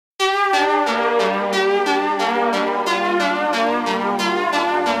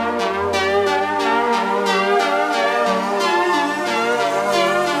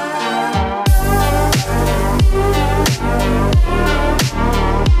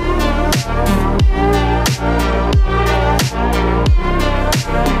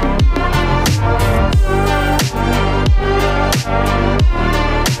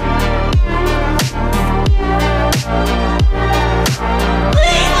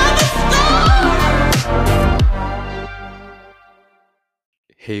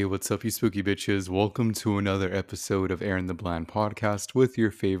Hey, what's up, you spooky bitches? Welcome to another episode of Aaron the Bland podcast with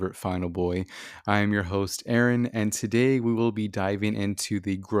your favorite final boy. I am your host, Aaron, and today we will be diving into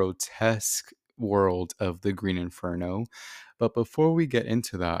the grotesque world of the Green Inferno. But before we get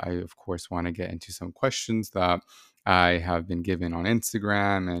into that, I, of course, want to get into some questions that I have been given on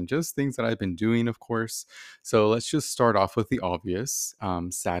Instagram and just things that I've been doing, of course. So let's just start off with the obvious.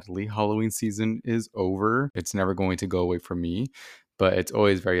 Sadly, Halloween season is over. It's never going to go away from me, but it's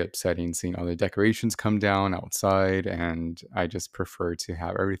always very upsetting seeing all the decorations come down outside, and I just prefer to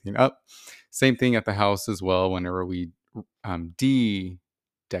have everything up. Same thing at the house as well. Whenever we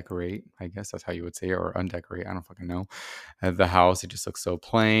decorate, I guess that's how you would say it, or undecorate, I don't fucking know. The house, it just looks so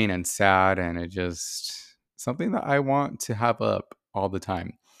plain and sad, and it just something that I want to have up all the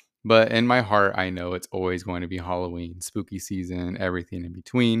time. But in my heart, I know it's always going to be Halloween, spooky season, everything in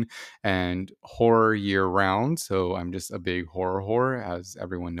between, and horror year round. So I'm just a big horror whore, as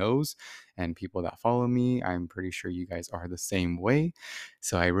everyone knows. And people that follow me, I'm pretty sure you guys are the same way.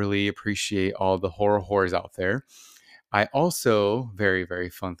 So I really appreciate all the horror whores out there. I also, very,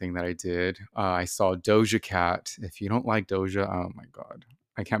 very fun thing that I did, I saw Doja Cat. If you don't like Doja, oh my God,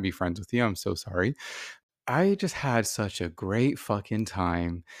 I can't be friends with you. I'm so sorry. I just had such a great fucking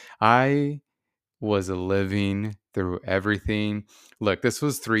time. I was living through everything. Look, this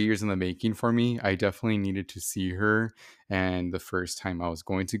was 3 years in the making for me. I definitely needed to see her, and the first time I was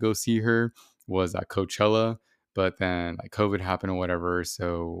going to go see her was at Coachella, but then, like, COVID happened or whatever,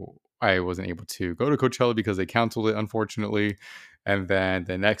 so I wasn't able to go to Coachella because they canceled it, unfortunately, and then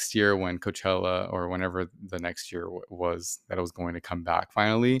the next year when Coachella or whenever the next year was that I was going to come back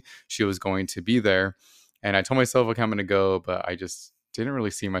finally, she was going to be there, and I told myself, "Okay, I'm gonna go," but I just didn't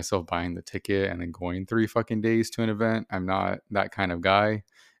really see myself buying the ticket and then going 3 fucking days to an event. I'm not that kind of guy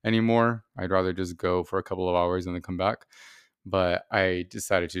anymore. I'd rather just go for a couple of hours and then come back. But I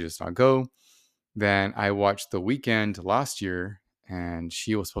decided to just not go. Then I watched The Weekend last year, and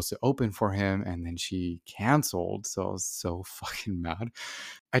she was supposed to open for him, and then she canceled. So I was so fucking mad.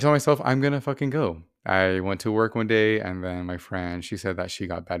 I told myself I'm gonna fucking go. I went to work one day, and then my friend, she said that she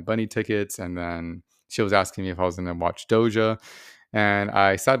got Bad Bunny tickets, and then she was asking me if I was gonna watch Doja, and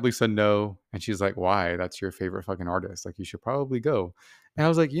I sadly said no. And she's like, "Why? That's your favorite fucking artist. Like, you should probably go." And I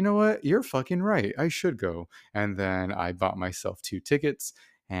was like, "You know what? You're fucking right. I should go." And then I bought myself 2 tickets,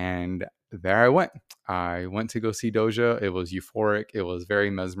 and there I went. I went to go see Doja. It was euphoric. It was very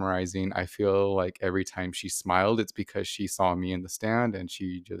mesmerizing. I feel like every time she smiled, it's because she saw me in the stand and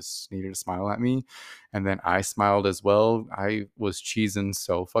she just needed to smile at me. And then I smiled as well. I was cheesing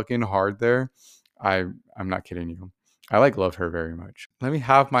so fucking hard there. I'm not kidding you. I like love her very much. Let me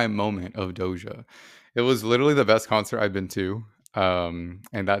have my moment of Doja. It was literally the best concert I've been to. And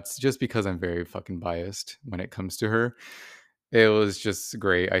that's just because I'm very fucking biased when it comes to her. It was just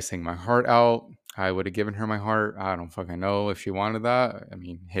great. I sang my heart out. I would have given her my heart. I don't fucking know if she wanted that. I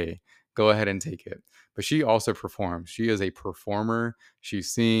mean, hey, go ahead and take it. But she also performs. She is a performer. She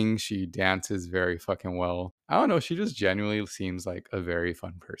sings, she dances very fucking well. I don't know. She just genuinely seems like a very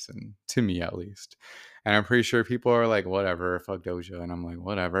fun person, to me at least. And I'm pretty sure people are like, whatever, fuck Doja. And I'm like,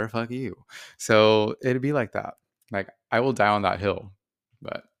 whatever, fuck you. So it'd be like that. Like, I will die on that hill.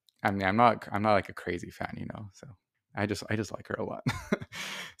 But I mean, I'm not like a crazy fan, So I just like her a lot.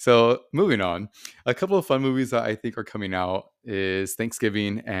 So moving on, a couple of fun movies that I think are coming out is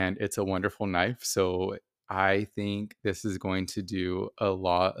Thanksgiving and It's a Wonderful Knife. So I think this is going to do a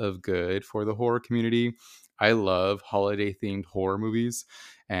lot of good for the horror community. I love holiday themed horror movies,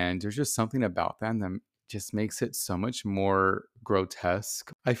 and there's just something about them that just makes it so much more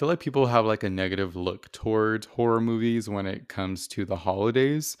grotesque. I feel like people have like a negative look towards horror movies when it comes to the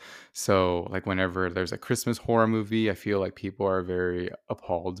holidays. So, like, whenever there's a Christmas horror movie, I feel like people are very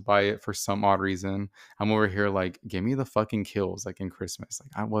appalled by it for some odd reason. I'm over here like, give me the fucking kills, like in Christmas.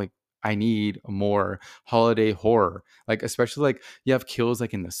 I need more holiday horror. Like, especially like you have kills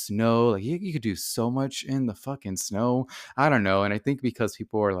like in the snow. Like, you could do so much in the fucking snow. I don't know. And I think because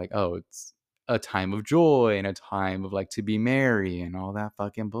people are like, oh, it's a time of joy and a time of like to be merry and all that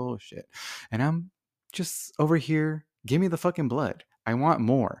fucking bullshit. And I'm just over here, give me the fucking blood. I want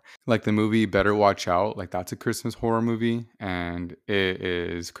more. Like the movie Better Watch Out, like that's a Christmas horror movie and it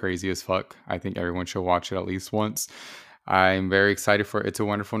is crazy as fuck. I think everyone should watch it at least once. I'm very excited for It's a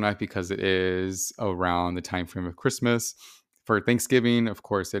Wonderful Night because it is around the time frame of Christmas. For Thanksgiving, of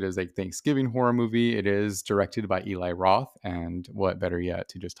course, it is a Thanksgiving horror movie. It is directed by Eli Roth, and what better yet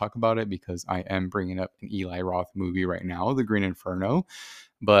to just talk about it because I am bringing up an Eli Roth movie right now, The Green Inferno.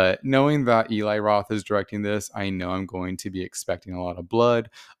 But knowing that Eli Roth is directing this, I know I'm going to be expecting a lot of blood,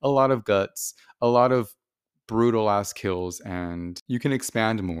 a lot of guts, a lot of brutal ass kills, and you can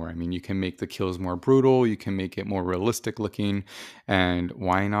expand more. I mean, you can make the kills more brutal, you can make it more realistic looking, and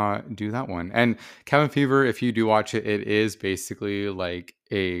why not do that one? And Cabin Fever, if you do watch it, it is basically like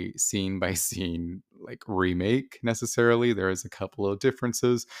a scene by scene like remake necessarily. There is a couple of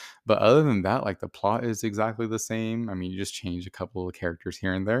differences, but other than that, like the plot is exactly the same. I mean, you just change a couple of characters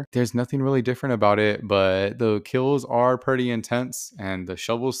here and there. There's nothing really different about it, but the kills are pretty intense. And the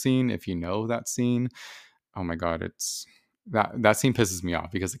shovel scene, if you know that scene, oh my god, it's that scene pisses me off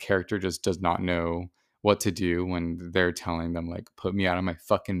because the character just does not know what to do when they're telling them like put me out of my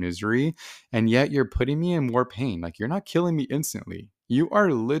fucking misery, and yet you're putting me in more pain. Like you're not killing me instantly. You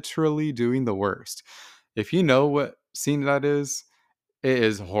are literally doing the worst. If you know what scene that is, it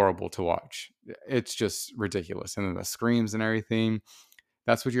is horrible to watch. It's just ridiculous. And then the screams and everything.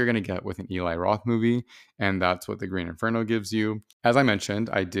 That's what you're going to get with an Eli Roth movie, and that's what the Green Inferno gives you. As I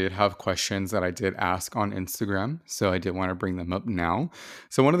mentioned, I did have questions that I did ask on Instagram, so I did want to bring them up now.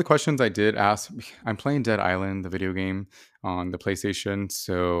 So one of the questions I did ask, I'm playing Dead Island, the video game on the PlayStation,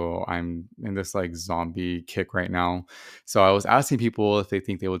 so I'm in this like zombie kick right now. So I was asking people if they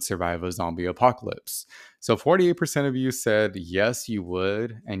think they would survive a zombie apocalypse. So 48% of you said yes, you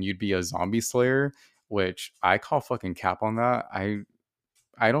would, and you'd be a zombie slayer, which I call fucking cap on that.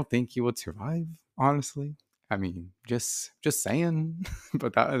 I don't think you would survive, honestly. I mean, just saying.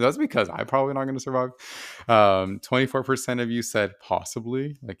 But that's because I'm probably not going to survive. 24% of you said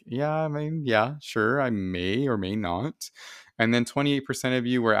possibly. Like, yeah, I mean, yeah, sure, I may or may not. And then 28% of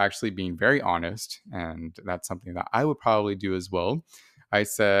you were actually being very honest, and that's something that I would probably do as well. I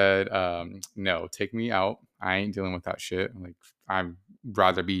said, no, take me out. I ain't dealing with that shit. Like, I'd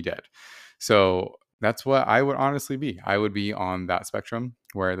rather be dead. So that's what I would honestly be. I would be on that spectrum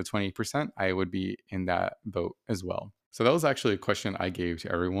where the 20%, I would be in that boat as well. So that was actually a question I gave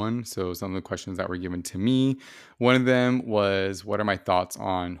to everyone. So some of the questions that were given to me, one of them was, what are my thoughts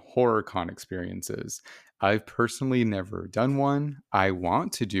on horror con experiences? I've personally never done one. I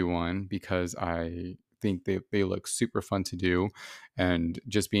want to do one because I think they look super fun to do, and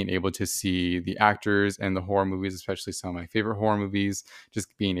just being able to see the actors and the horror movies, especially some of my favorite horror movies,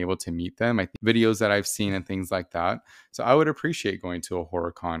 just being able to meet them. I think videos that I've seen and things like that. So I would appreciate going to a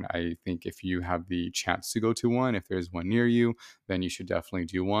horror con. I think if you have the chance to go to one, if there's one near you, then you should definitely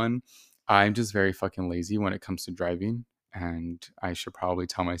do one. I'm just very fucking lazy when it comes to driving, and I should probably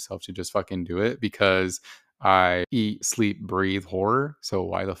tell myself to just fucking do it because I eat, sleep, breathe horror. So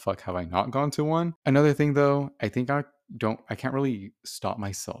why the fuck have I not gone to one? Another thing though, I can't really stop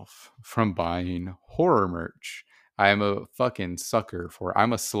myself from buying horror merch. I'm a fucking sucker for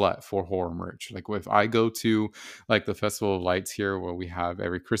I'm a slut for horror merch. Like if I go to like the Festival of Lights here where we have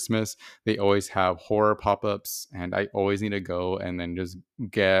every Christmas, they always have horror pop-ups, and I always need to go and then just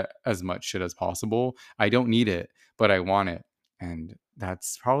get as much shit as possible. I don't need it, but I want it. And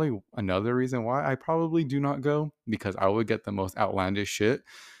that's probably another reason why I probably do not go, because I would get the most outlandish shit.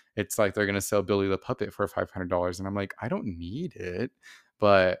 It's like they're gonna sell Billy the Puppet for $500, and I'm like, I don't need it,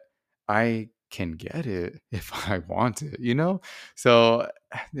 but I can get it if I want it, you know? So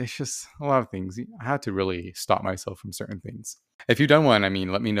it's just a lot of things. I had to really stop myself from certain things. If you've done one, I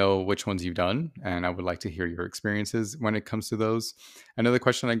mean, let me know which ones you've done, and I would like to hear your experiences when it comes to those. Another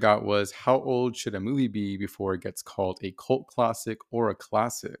question I got was, how old should a movie be before it gets called a cult classic or a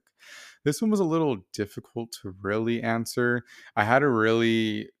classic? This one was a little difficult to really answer. I had to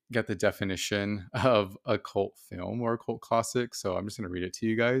really get the definition of a cult film or a cult classic. So I'm just going to read it to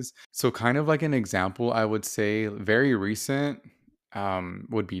you guys. So, kind of like an example, I would say very recent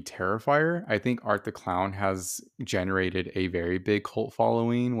would be Terrifier. I think Art the Clown has generated a very big cult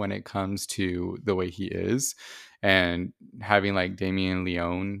following when it comes to the way he is. And having like Damien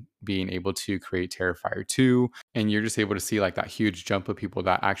Leone being able to create Terrifier 2, and you're just able to see like that huge jump of people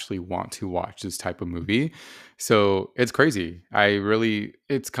that actually want to watch this type of movie. So it's crazy.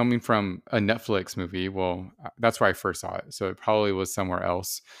 It's coming from a Netflix movie. Well, that's where I first saw it. So it probably was somewhere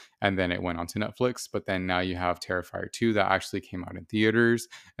else, and then it went on to Netflix. But then now you have Terrifier 2 that actually came out in theaters.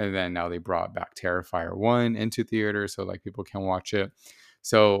 And then now they brought back Terrifier 1 into theaters so like people can watch it.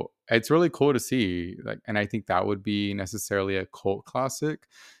 So it's really cool to see. Like, and I think that would be necessarily a cult classic.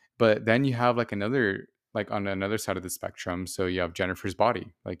 But then you have like another, like on another side of the spectrum. So you have Jennifer's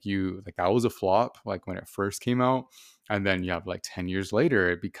Body. Like that was a flop like when it first came out. And then you have like 10 years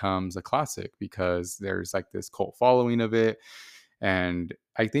later, it becomes a classic because there's like this cult following of it. And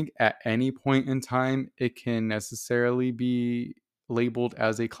I think at any point in time, it can necessarily be labeled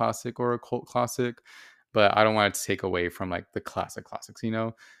as a classic or a cult classic. But I don't want it to take away from like the classics, you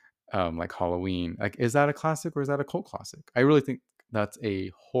know? Like Halloween. Like, is that a classic or is that a cult classic? I really think that's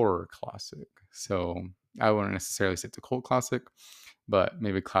a horror classic. So I wouldn't necessarily say it's a cult classic, but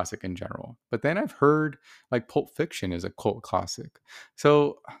maybe classic in general. But then I've heard like Pulp Fiction is a cult classic.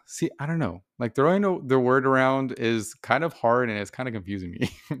 So see, I don't know. Like throwing the word around is kind of hard and it's kind of confusing me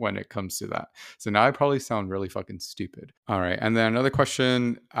when it comes to that. So now I probably sound really fucking stupid. All right. And then another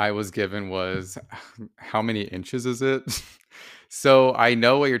question I was given was how many inches is it? So I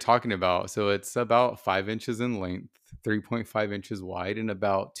know what you're talking about. So it's about 5 inches in length, 3.5 inches wide, and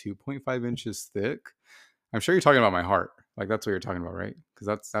about 2.5 inches thick. I'm sure you're talking about my heart. Like that's what you're talking about, right?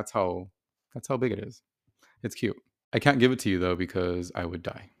 Because that's how big it is. It's cute. I can't give it to you though because I would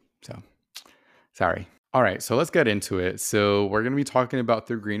die. So sorry. All right, so let's get into it. So we're gonna be talking about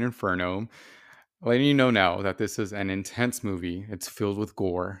the Green Inferno. Letting you know now that this is an intense movie. It's filled with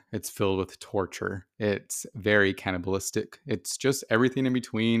gore. It's filled with torture. It's very cannibalistic. It's just everything in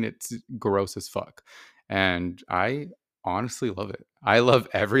between. It's gross as fuck. And I honestly love it. I love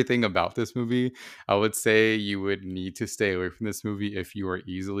everything about this movie. I would say you would need to stay away from this movie if you are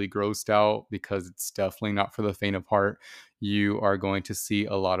easily grossed out because it's definitely not for the faint of heart. You are going to see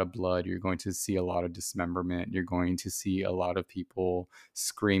a lot of blood. You're going to see a lot of dismemberment. You're going to see a lot of people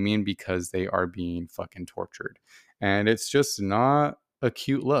screaming because they are being fucking tortured. And it's just not a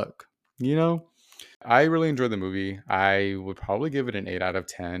cute look, you know? I really enjoyed the movie. I would probably give it an 8 out of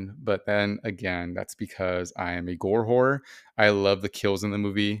 10. But then again, that's because I am a gore whore. I love the kills in the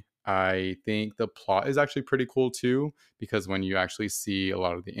movie. I think the plot is actually pretty cool too, because when you actually see a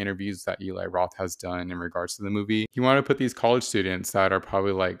lot of the interviews that Eli Roth has done in regards to the movie, he wanted to put these college students that are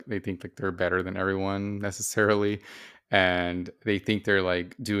probably like, they think like they're better than everyone necessarily. And they think they're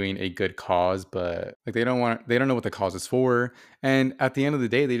like doing a good cause, but like they don't know what the cause is for, and at the end of the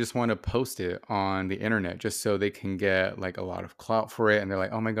day, they just want to post it on the internet just so they can get like a lot of clout for it. And they're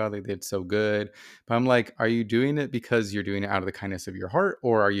like, oh my God, they did so good. But I'm like, are you doing it because you're doing it out of the kindness of your heart?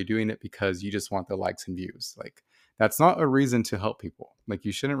 Or are you doing it because you just want the likes and views? Like, that's not a reason to help people. Like,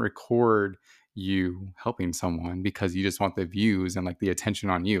 you shouldn't record you helping someone because you just want the views and like the attention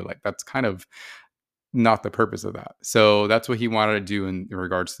on you. Like, that's kind of not the purpose of that. So that's what he wanted to do in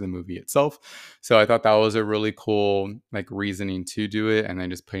regards to the movie itself. So I thought that was a really cool like reasoning to do it, and then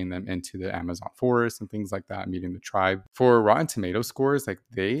just putting them into the Amazon forest and things like that, meeting the tribe. For Rotten Tomato scores, like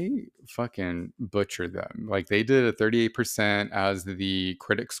they fucking butchered them. Like they did a 38% as the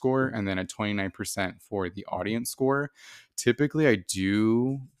critic score and then a 29% for the audience score. Typically I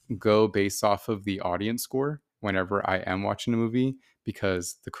do go based off of the audience score whenever I am watching a movie,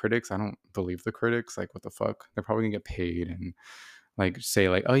 because the critics, I don't believe the critics. Like, what the fuck? They're probably gonna get paid and like say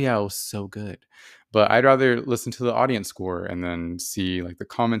like, oh yeah, it was so good. But I'd rather listen to the audience score and then see like the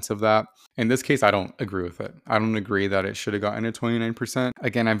comments of that. In this case, I don't agree with it. I don't agree that it should have gotten a 29%.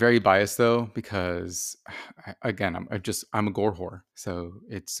 Again, I'm very biased though, because again, I'm a gore whore. So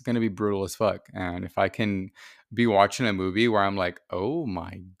it's gonna be brutal as fuck. And if I can be watching a movie where I'm like, oh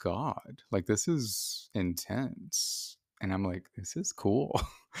my God, like this is intense. And I'm like, this is cool.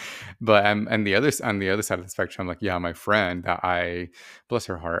 But I'm and the other on the other side of the spectrum, like, yeah, my friend that I bless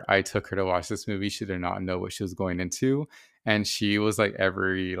her heart, I took her to watch this movie. She did not know what she was going into. And she was like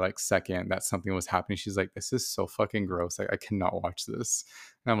every like second that something was happening, she's like, this is so fucking gross. Like I cannot watch this.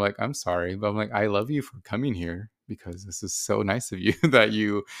 And I'm like, I'm sorry, but I'm like, I love you for coming here because this is so nice of you that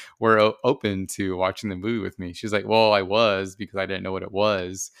you were open to watching the movie with me. She's like, well, I was because I didn't know what it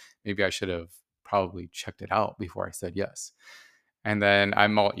was. Maybe I should have probably checked it out before I said yes. And then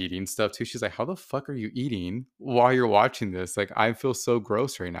I'm all eating stuff too. She's like, how the fuck are you eating while you're watching this? Like, I feel so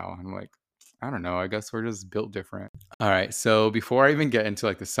gross right now. I'm like, I don't know. I guess we're just built different. All right. So before I even get into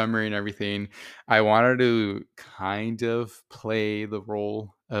like the summary and everything, I wanted to kind of play the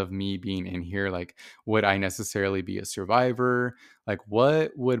role of me being in here. Like, would I necessarily be a survivor? Like,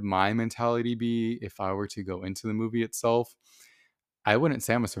 what would my mentality be if I were to go into the movie itself? I wouldn't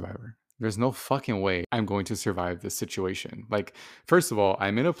say I'm a survivor. There's no fucking way I'm going to survive this situation. Like, first of all,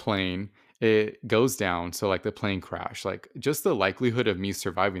 I'm in a plane, it goes down, so like the plane crash. Like, just the likelihood of me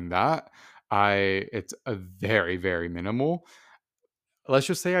surviving that, it's a very, very minimal. Let's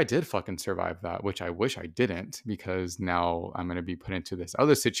just say I did fucking survive that, which I wish I didn't, because now I'm gonna be put into this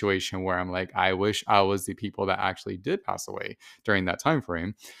other situation where I'm like, I wish I was the people that actually did pass away during that time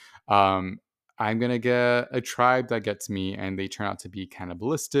frame. Um, I'm gonna get a tribe that gets me and they turn out to be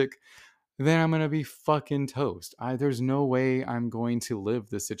cannibalistic, then I'm gonna be fucking toast. There's no way I'm going to live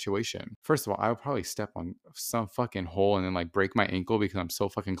this situation. First of all, I would probably step on some fucking hole and then like break my ankle because I'm so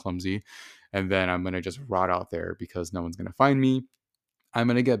fucking clumsy. And then I'm gonna just rot out there because no one's gonna find me. I'm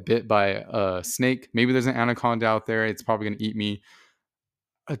gonna get bit by a snake. Maybe there's an anaconda out there. It's probably gonna eat me.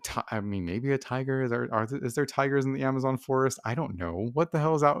 I mean, maybe a tiger. Is there tigers in the Amazon forest? I don't know. What the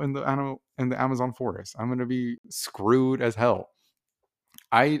hell is out in the Amazon forest? I'm gonna be screwed as hell.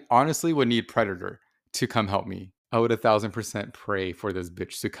 I honestly would need Predator to come help me. I would 1,000% pray for this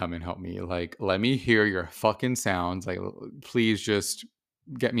bitch to come and help me. Like, let me hear your fucking sounds. Like, please just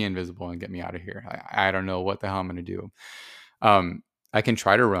get me invisible and get me out of here. I don't know what the hell I'm gonna do. Um, I can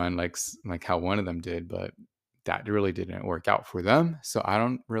try to run like how one of them did, but that really didn't work out for them. So I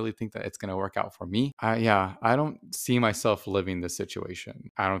don't really think that it's gonna work out for me. Yeah, I don't see myself living this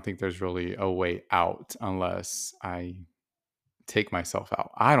situation. I don't think there's really a way out unless I take myself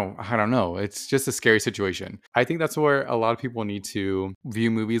out. I don't know. It's just a scary situation. I think that's where a lot of people need to view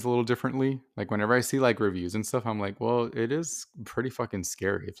movies a little differently. Like whenever I see like reviews and stuff, I'm like, well, it is pretty fucking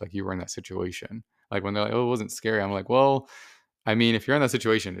scary if like you were in that situation. Like when they're like, oh, it wasn't scary. I'm like, well, I mean, if you're in that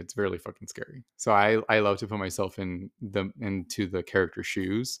situation, it's really fucking scary. So I love to put myself into the character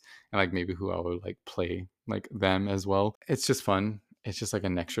shoes and like maybe who I would like play like them as well. It's just fun. It's just like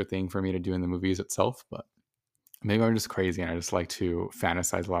an extra thing for me to do in the movies itself, but maybe I'm just crazy and I just like to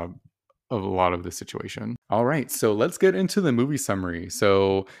fantasize a lot of the situation. All right, so let's get into the movie summary.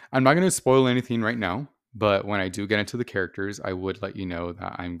 So I'm not going to spoil anything right now, but when I do get into the characters, I would let you know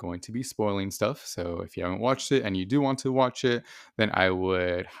that I'm going to be spoiling stuff. So if you haven't watched it and you do want to watch it, then I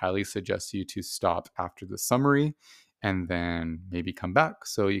would highly suggest you to stop after the summary and then maybe come back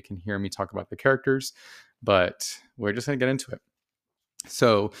so you can hear me talk about the characters. But we're just going to get into it.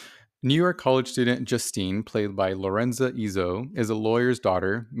 So, New York college student Justine, played by Lorenza Izzo, is a lawyer's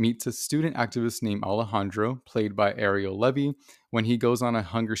daughter, meets a student activist named Alejandro, played by Ariel Levy, when he goes on a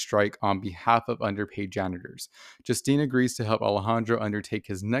hunger strike on behalf of underpaid janitors. Justine agrees to help Alejandro undertake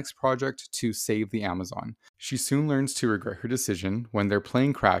his next project to save the Amazon. She soon learns to regret her decision when their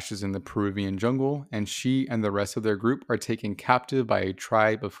plane crashes in the Peruvian jungle, and she and the rest of their group are taken captive by a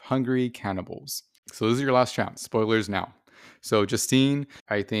tribe of hungry cannibals. So, this is your last chance. Spoilers now. So Justine,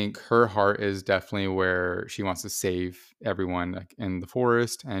 I think her heart is definitely where she wants to save everyone like, in the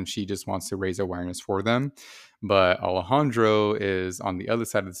forest, and she just wants to raise awareness for them. But Alejandro is on the other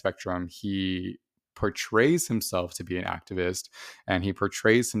side of the spectrum. He portrays himself to be an activist, and he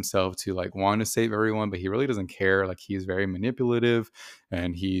portrays himself to like want to save everyone, but he really doesn't care. Like he's very manipulative,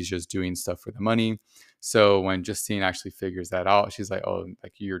 and he's just doing stuff for the money. So when Justine actually figures that out, she's like, "Oh,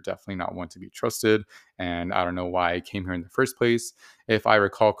 like you're definitely not one to be trusted." And I don't know why I came here in the first place. If I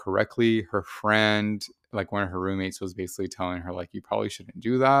recall correctly, her friend, like one of her roommates, was basically telling her, like, you probably shouldn't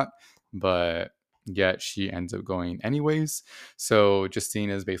do that. But yet she ends up going anyways. So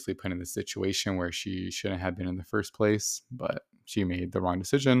Justine is basically put in this situation where she shouldn't have been in the first place, but she made the wrong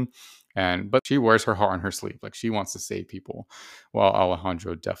decision. But she wears her heart on her sleeve. Like she wants to save people, while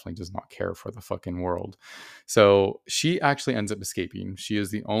Alejandro definitely does not care for the fucking world. So she actually ends up escaping. She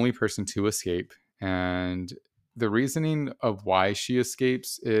is the only person to escape, and the reasoning of why she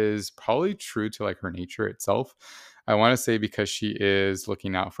escapes is probably true to like her nature itself. I want to say because she is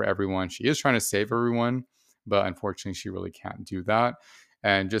looking out for everyone. She is trying to save everyone, but unfortunately she really can't do that.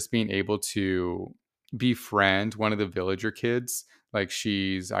 And just being able to befriend one of the villager kids, like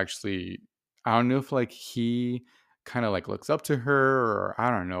she's actually, I don't know if like he kind of like looks up to her, or I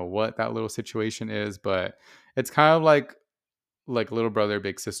don't know what that little situation is, but it's kind of like little brother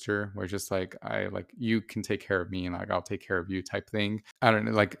big sister, where just like I like you can take care of me and like I'll take care of you type thing. I don't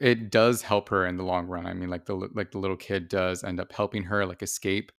know, like it does help her in the long run. I mean, like the little kid does end up helping her like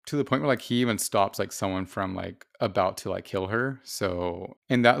escape to the point where like he even stops like someone from like about to like kill her. So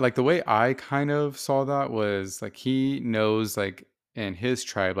and that like the way I kind of saw that was like he knows like in his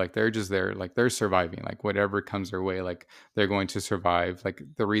tribe, like they're just there, like they're surviving, like whatever comes their way, like they're going to survive. Like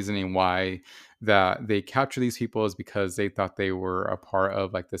the reasoning why that they capture these people is because they thought they were a part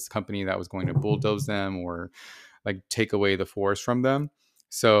of like this company that was going to bulldoze them or like take away the forest from them.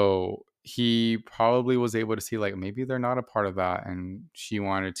 So he probably was able to see like maybe they're not a part of that, and she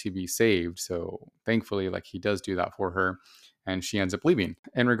wanted to be saved. So thankfully like he does do that for her, and she ends up leaving.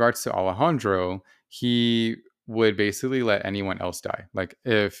 In regards to Alejandro, he would basically let anyone else die. Like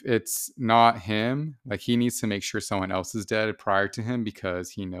if it's not him, like he needs to make sure someone else is dead prior to him, because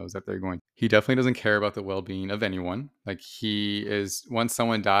he knows that they're going, he definitely doesn't care about the well-being of anyone. Like he is, once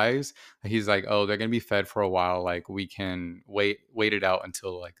someone dies, he's like, oh, they're gonna be fed for a while, like we can wait it out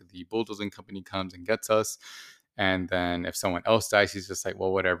until like the bulldozing company comes and gets us. And then if someone else dies, he's just like,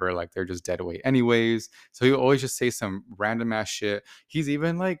 well, whatever, like they're just dead away anyways. So he'll always just say some random ass shit. He's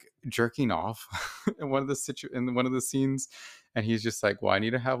even like jerking off in one of the in one of the scenes, And he's just like, well, I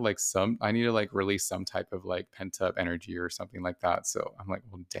need to like release some type of like pent up energy or something like that. So I'm like,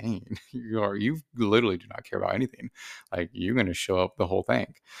 well, dang, you literally do not care about anything. Like, you're going to show up the whole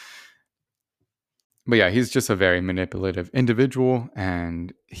thing. But yeah, he's just a very manipulative individual,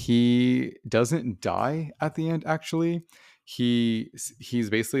 and he doesn't die at the end. Actually, he's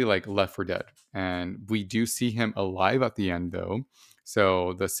basically like left for dead, and we do see him alive at the end though.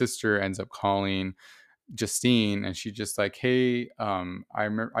 So the sister ends up calling Justine, and she just like, hey, I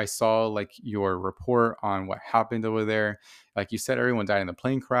remember I saw like your report on what happened over there. Like, you said everyone died in the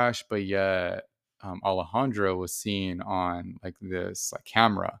plane crash, but yet Alejandro was seen on like this like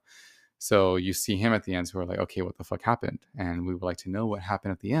camera. So you see him at the end, so we're like, okay, what the fuck happened? And we would like to know what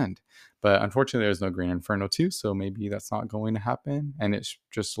happened at the end. But unfortunately, there's no Green Inferno 2, so maybe that's not going to happen. And it's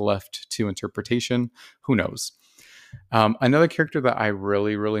just left to interpretation. Who knows? Another character that I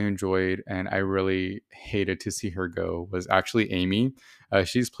really, really enjoyed and I really hated to see her go was actually Amy.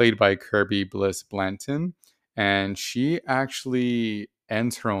 She's played by Kirby Bliss Blanton, and she actually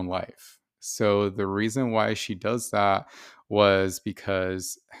ends her own life. So the reason why she does that was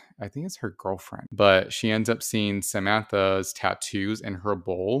because I think it's her girlfriend, but she ends up seeing Samantha's tattoos in her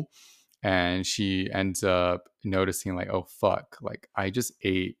bowl, and she ends up noticing like, oh fuck, like I just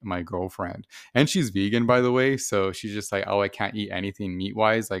ate my girlfriend. And she's vegan, by the way, so she's just like, oh, I can't eat anything meat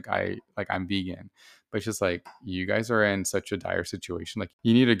wise, I'm vegan. But it's just like, you guys are in such a dire situation, like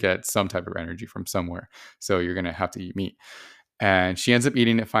you need to get some type of energy from somewhere, so you're gonna have to eat meat. And she ends up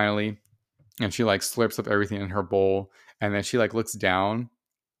eating it finally, and she like slurps up everything in her bowl, and then she like looks down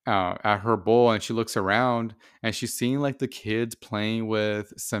at her bowl, and she looks around, and she's seeing like the kids playing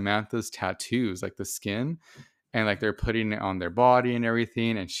with Samantha's tattoos, like the skin, and like they're putting it on their body and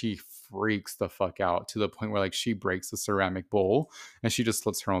everything, and she freaks the fuck out to the point where like she breaks the ceramic bowl and she just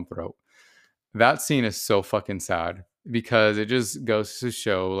slits her own throat. That scene is so fucking sad because it just goes to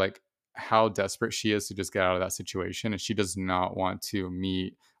show like how desperate she is to just get out of that situation, and she does not want to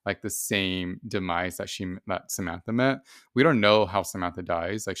meet like the same demise that Samantha met. We don't know how Samantha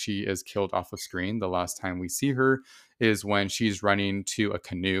dies. Like, she is killed off of screen. The last time we see her is when she's running to a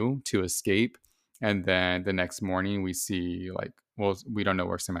canoe to escape, and then the next morning we see like, well, we don't know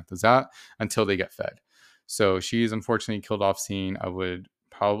where Samantha's at until they get fed. So she's unfortunately killed off scene. I would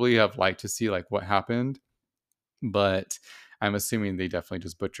probably have liked to see like what happened, but I'm assuming they definitely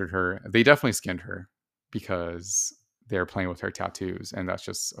just butchered her. They definitely skinned her because they're playing with her tattoos, and that's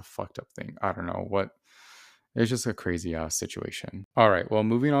just a fucked up thing. I don't know what. It's just a crazy ass situation. All right, well,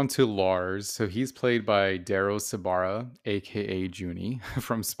 moving on to Lars. So he's played by Darrow Sabara, aka Junie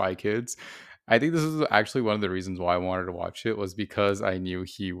from Spy Kids. I think this is actually one of the reasons why I wanted to watch it, was because I knew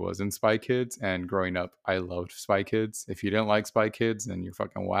he was in Spy Kids, and growing up, I loved Spy Kids. If you didn't like Spy Kids, then you're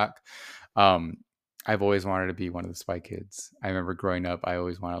fucking whack. Um, I've always wanted to be one of the Spy Kids. I remember growing up, I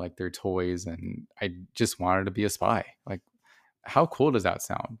always wanted like their toys, and I just wanted to be a spy. Like, how cool does that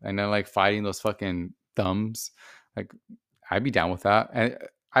sound? And then like fighting those fucking thumbs, like I'd be down with that. And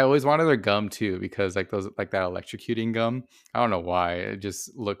I always wanted their gum too, because like those, like that electrocuting gum. I don't know why. It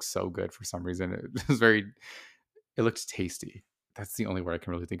just looks so good for some reason. It was very, it looks tasty. That's the only word I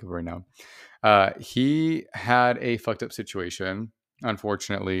can really think of right now. He had a fucked up situation,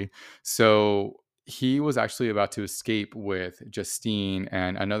 unfortunately. So he was actually about to escape with Justine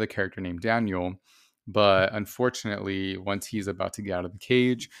and another character named Daniel. But unfortunately, once he's about to get out of the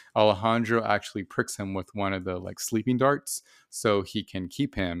cage, Alejandro actually pricks him with one of the like sleeping darts so he can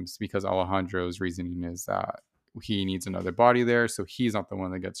keep him, because Alejandro's reasoning is that he needs another body there. So he's not the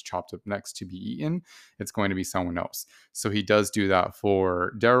one that gets chopped up next to be eaten. It's going to be someone else. So he does do that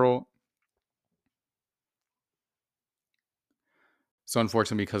for Daryl. So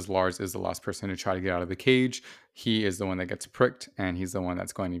unfortunately, because Lars is the last person to try to get out of the cage, he is the one that gets pricked, and he's the one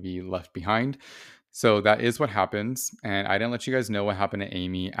that's going to be left behind. So that is what happens. And I didn't let you guys know what happened to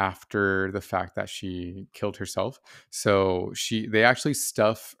Amy after the fact that she killed herself. So they actually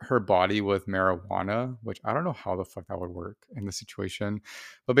stuff her body with marijuana, which I don't know how the fuck that would work in the situation.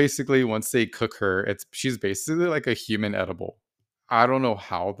 But basically, once they cook her, she's basically like a human edible. I don't know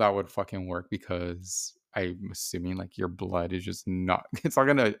how that would fucking work, because I'm assuming like your blood is just not it's not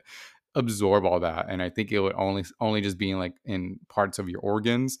gonna absorb all that, and I think it would only just be in like in parts of your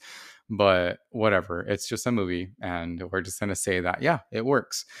organs. But whatever, it's just a movie, and we're just gonna say that yeah, it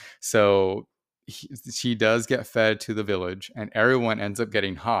works. So she does get fed to the village, and everyone ends up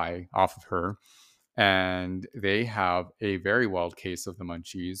getting high off of her, and they have a very wild case of the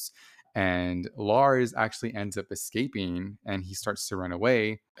munchies. And Lars actually ends up escaping, and he starts to run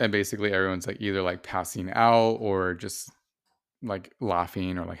away, and basically everyone's like either like passing out or just like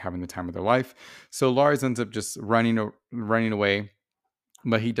laughing or like having the time of their life. So Lars ends up just running away,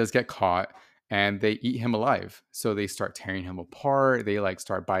 but he does get caught and they eat him alive. So they start tearing him apart. They like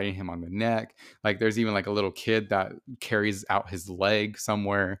start biting him on the neck. Like there's even like a little kid that carries out his leg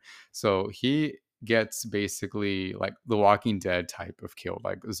somewhere. So he gets basically like the Walking Dead type of kill,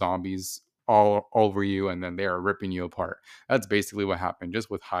 like zombies all over you and then they are ripping you apart. That's basically what happened just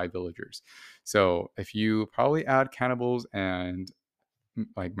with high villagers. So if you probably add cannibals and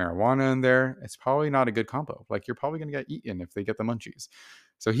like marijuana in there, it's probably not a good combo. Like you're probably gonna get eaten if they get the munchies.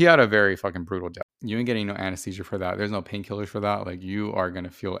 So he had a very fucking brutal death. You ain't getting no anesthesia for that. There's no painkillers for that. Like you are gonna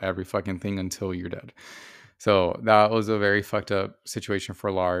feel every fucking thing until you're dead. So that was a very fucked up situation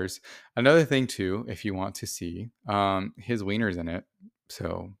for Lars. Another thing too, if you want to see, his wiener's in it.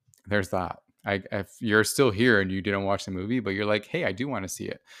 So there's that. If you're still here and you didn't watch the movie, but you're like, hey, I do want to see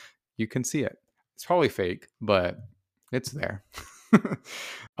it, you can see it. It's probably fake, but it's there.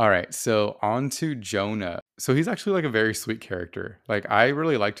 All right, so on to Jonah. So he's actually like a very sweet character. Like I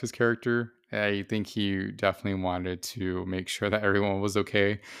really liked his character. I think he definitely wanted to make sure that everyone was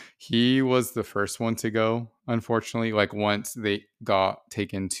okay. He was the first one to go, unfortunately. Like once they got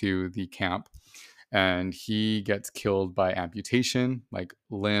taken to the camp, and he gets killed by amputation, like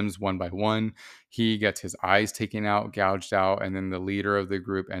limbs one by one. He gets his eyes taken out, gouged out, and then the leader of the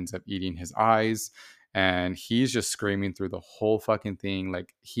group ends up eating his eyes. And he's just screaming through the whole fucking thing.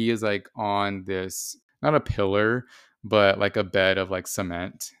 Like he is like on this, not a pillar, but like a bed of like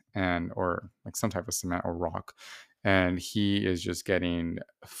cement and or like some type of cement or rock. And he is just getting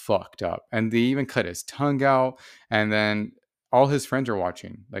fucked up. And they even cut his tongue out. And then all his friends are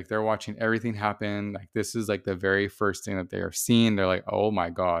watching. Like they're watching everything happen. Like this is like the very first thing that they are seeing. They're like, oh my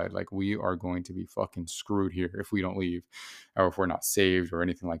God, like we are going to be fucking screwed here if we don't leave or if we're not saved or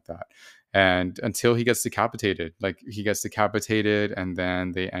anything like that. And until he gets decapitated, like he gets decapitated and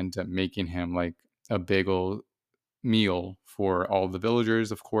then they end up making him like a big old meal for all the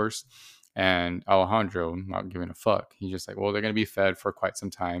villagers, of course. And Alejandro, not giving a fuck, he's just like, well, they're going to be fed for quite some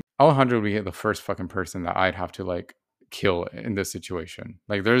time. Alejandro would be the first fucking person that I'd have to like kill in this situation.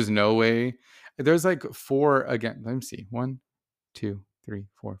 Like, there's no way. There's like four again. Let me see. One, two, three,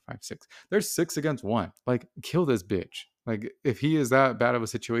 four, five, six. There's six against one. Like, kill this bitch. Like, if he is that bad of a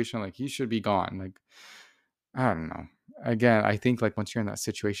situation, like, he should be gone. Like, I don't know. Again, I think like once you're in that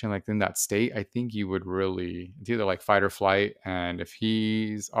situation, like in that state, I think you would really, it's either like fight or flight. And if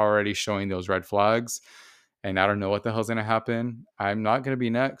he's already showing those red flags and I don't know what the hell's gonna happen, I'm not gonna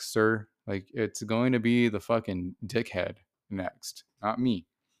be next, sir. Like it's going to be the fucking dickhead next, not me.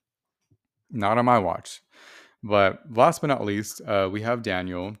 Not on my watch. But last but not least, we have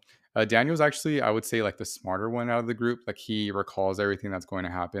Daniel. Daniel's actually, I would say, like the smarter one out of the group. Like he recalls everything that's going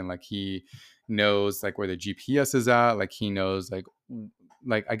to happen. Like he knows like where the GPS is at. Like he knows like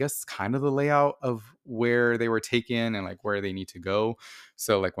I guess kind of the layout of where they were taken and like where they need to go.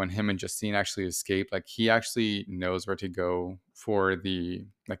 So like when him and Justine actually escape, like he actually knows where to go for the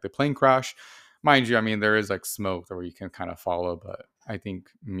plane crash. Mind you, I mean there is like smoke where you can kind of follow, but I think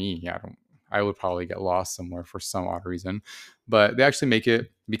I would probably get lost somewhere for some odd reason. But they actually make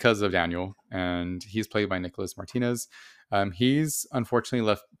it because of Daniel, and he's played by Nicholas Martinez. He's unfortunately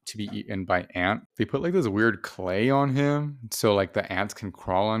left to be eaten by ant. They put like this weird clay on him, so like the ants can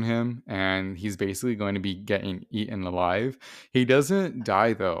crawl on him, and he's basically going to be getting eaten alive. He doesn't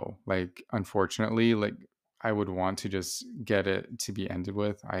die though. Like unfortunately, like I would want to just get it to be ended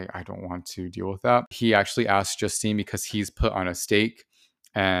with. I don't want to deal with that. He actually asked Justine because he's put on a stake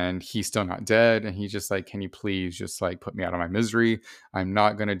and he's still not dead. And he's just like, can you please just like put me out of my misery? I'm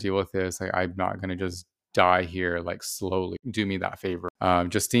not going to deal with this. Like, I'm not going to just die here like slowly. Do me that favor.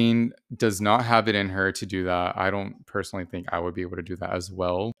 Justine does not have it in her to do that. I don't personally think I would be able to do that as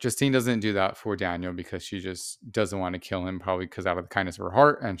well. Justine doesn't do that for Daniel because she just doesn't want to kill him, probably because out of the kindness of her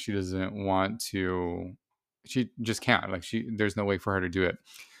heart, and she doesn't want to. She just can't. Like there's no way for her to do it.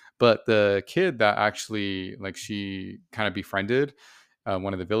 But the kid that actually like she kind of befriended,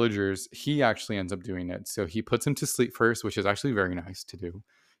 one of the villagers, he actually ends up doing it. So he puts him to sleep first, which is actually very nice to do.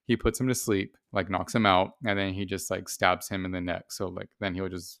 He puts him to sleep, like knocks him out, and then he just like stabs him in the neck. So like then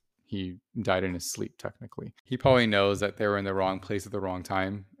he died in his sleep technically. He probably knows that they were in the wrong place at the wrong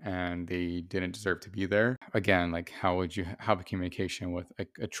time and they didn't deserve to be there. Again, like how would you have a communication with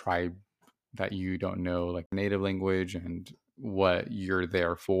a tribe that you don't know like native language and what you're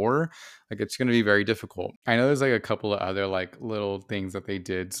there for? Like it's going to be very difficult. I know there's like a couple of other like little things that they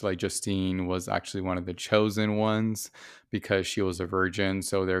did. So like Justine was actually one of the chosen ones because she was a virgin,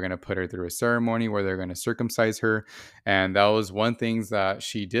 so they're going to put her through a ceremony where they're going to circumcise her. And that was one thing that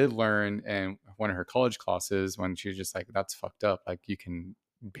she did learn in one of her college classes when she was just like, that's fucked up. Like, you can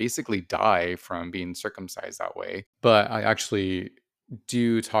basically die from being circumcised that way. But I actually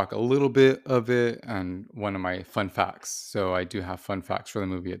do talk a little bit of it and one of my fun facts. So I do have fun facts for the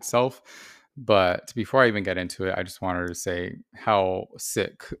movie itself. But before I even get into it, I just wanted to say how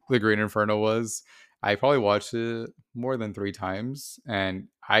sick the Green Inferno was. I probably watched it more than 3 times, and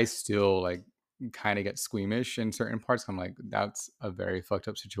I still like kind of get squeamish in certain parts. I'm like, that's a very fucked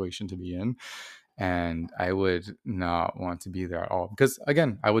up situation to be in. And I would not want to be there at all because,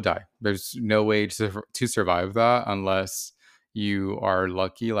 again, I would die. There's no way to survive that unless you are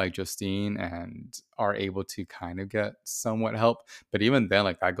lucky, like Justine, and are able to kind of get somewhat help. But even then,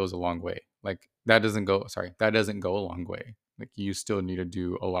 like that goes a long way. Like that doesn't go a long way. Like you still need to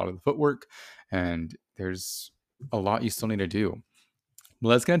do a lot of the footwork, and there's a lot you still need to do.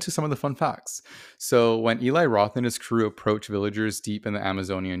 Let's get into some of the fun facts. So, when Eli Roth and his crew approach villagers deep in the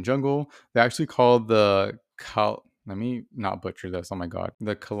Amazonian jungle, they actually called let me not butcher this, oh my god,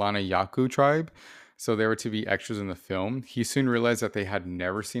 the Kalanayaku tribe. So, they were to be extras in the film. He soon realized that they had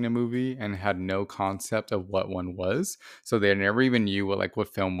never seen a movie and had no concept of what one was. So, they never even knew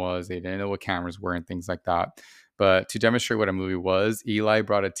what film was. They didn't know what cameras were and things like that. But to demonstrate what a movie was, Eli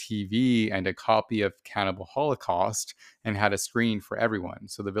brought a TV and a copy of Cannibal Holocaust and had a screen for everyone.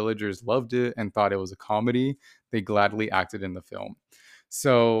 So the villagers loved it and thought it was a comedy. They gladly acted in the film.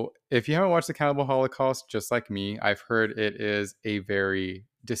 So if you haven't watched the Cannibal Holocaust, just like me, I've heard it is a very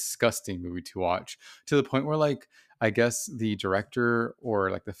disgusting movie to watch to the point where I guess the director or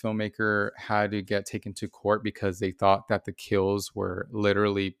like the filmmaker had to get taken to court because they thought that the kills were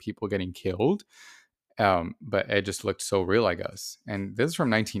literally people getting killed. But it just looked so real, I guess. And this is from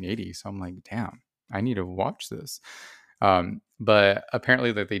 1980, so I'm like, damn, I need to watch this. But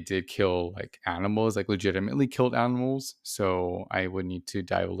apparently that they did kill like animals, like legitimately killed animals. So I would need to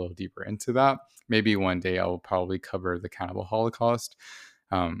dive a little deeper into that. Maybe one day I will probably cover the Cannibal Holocaust.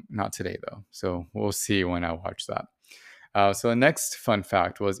 Not today though. So we'll see when I watch that. So the next fun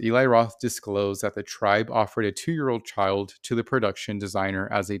fact was Eli Roth disclosed that the tribe offered a 2-year-old child to the production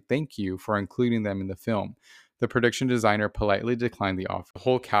designer as a thank you for including them in the film. The production designer politely declined the offer. The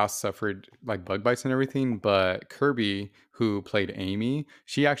whole cast suffered like bug bites and everything, but Kirby, who played Amy,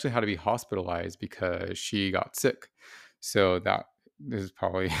 she actually had to be hospitalized because she got sick. So that is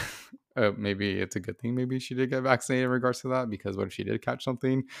probably maybe it's a good thing. Maybe she did get vaccinated in regards to that because what if she did catch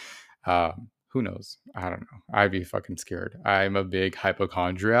something? Who knows? I don't know. I'd be fucking scared. I'm a big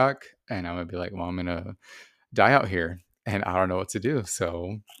hypochondriac, and I'm gonna be like, well, I'm gonna die out here, and I don't know what to do.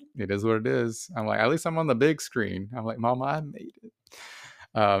 So it is what it is. I'm like, at least I'm on the big screen. I'm like, Mama, I made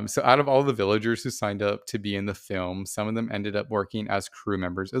it. So out of all the villagers who signed up to be in the film, some of them ended up working as crew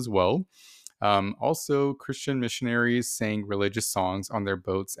members as well. Also, Christian missionaries sang religious songs on their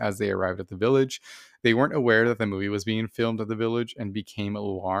boats as they arrived at the village. They weren't aware that the movie was being filmed at the village and became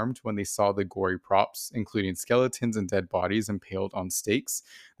alarmed when they saw the gory props, including skeletons and dead bodies impaled on stakes.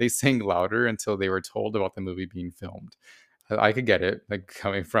 They sang louder until they were told about the movie being filmed. I could get it, like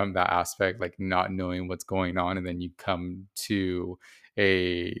coming from that aspect, like not knowing what's going on, and then you come to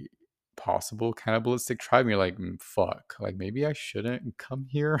a possible cannibalistic tribe, and you're like, fuck, like maybe I shouldn't come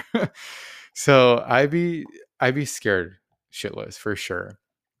here. So I'd be scared shitless for sure.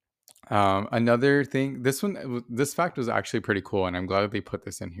 Another thing, this fact was actually pretty cool, and I'm glad that they put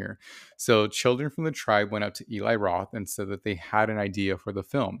this in here. So, children from the tribe went up to Eli Roth and said that they had an idea for the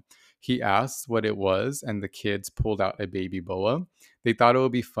film. He asked what it was, and the kids pulled out a baby boa. They thought it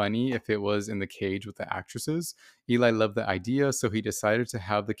would be funny if it was in the cage with the actresses. Eli loved the idea, so he decided to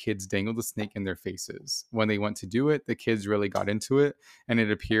have the kids dangle the snake in their faces. When they went to do it, the kids really got into it, and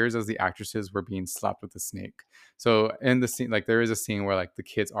it appears as the actresses were being slapped with the snake. So in the scene, like there is a scene where like the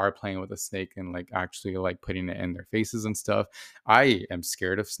kids are playing with a snake and like actually like putting it in their faces and stuff. I am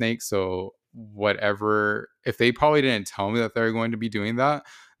scared of snakes, so whatever, if they probably didn't tell me that they're going to be doing that,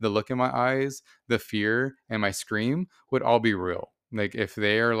 the look in my eyes, the fear, and my scream would all be real. Like if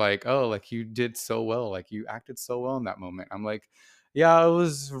they are like, oh, like you did so well, like you acted so well in that moment. I'm like, yeah, it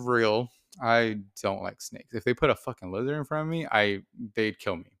was real. I don't like snakes. If they put a fucking lizard in front of me, they'd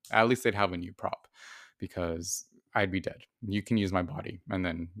kill me. At least they'd have a new prop because I'd be dead. You can use my body and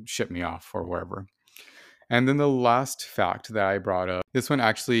then ship me off or wherever. And then the last fact that I brought up, this one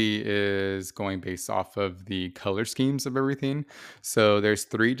actually is going based off of the color schemes of everything. So there's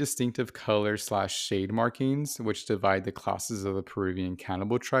 3 distinctive color slash shade markings, which divide the classes of the Peruvian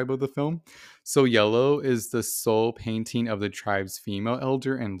cannibal tribe of the film. So yellow is the sole painting of the tribe's female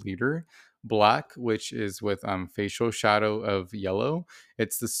elder and leader. Black, which is with facial shadow of yellow,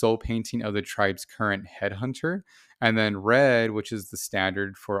 it's the sole painting of the tribe's current headhunter. And then red, which is the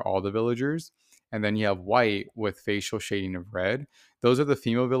standard for all the villagers. And then you have white with facial shading of red. Those are the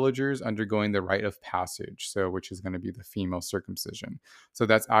female villagers undergoing the rite of passage, so which is going to be the female circumcision. So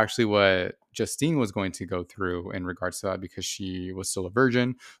that's actually what Justine was going to go through in regards to that because she was still a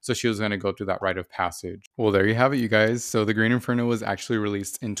virgin. So she was going to go through that rite of passage. Well, there you have it, you guys. So The Green Inferno was actually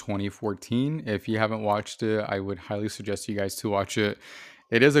released in 2014. If you haven't watched it, I would highly suggest you guys to watch it.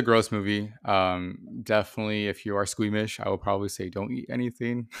 It is a gross movie. Definitely, if you are squeamish, I will probably say don't eat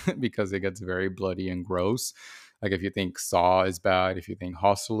anything because it gets very bloody and gross. Like if you think Saw is bad, if you think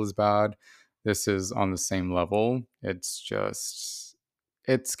Hostel is bad, this is on the same level. It's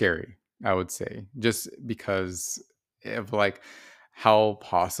scary, I would say, just because of like how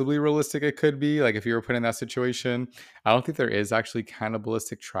possibly realistic it could be. Like if you were put in that situation, I don't think there is actually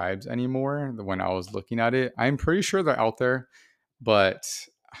cannibalistic tribes anymore. When I was looking at it, I'm pretty sure they're out there, but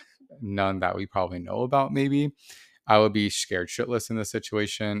none that we probably know about, maybe. I would be scared shitless in this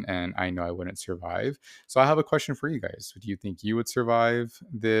situation, and I know I wouldn't survive. So I have a question for you guys. Do you think you would survive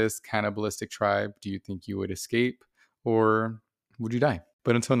this cannibalistic tribe? Do you think you would escape, or would you die?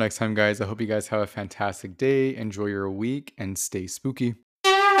 But until next time, guys, I hope you guys have a fantastic day. Enjoy your week and stay spooky.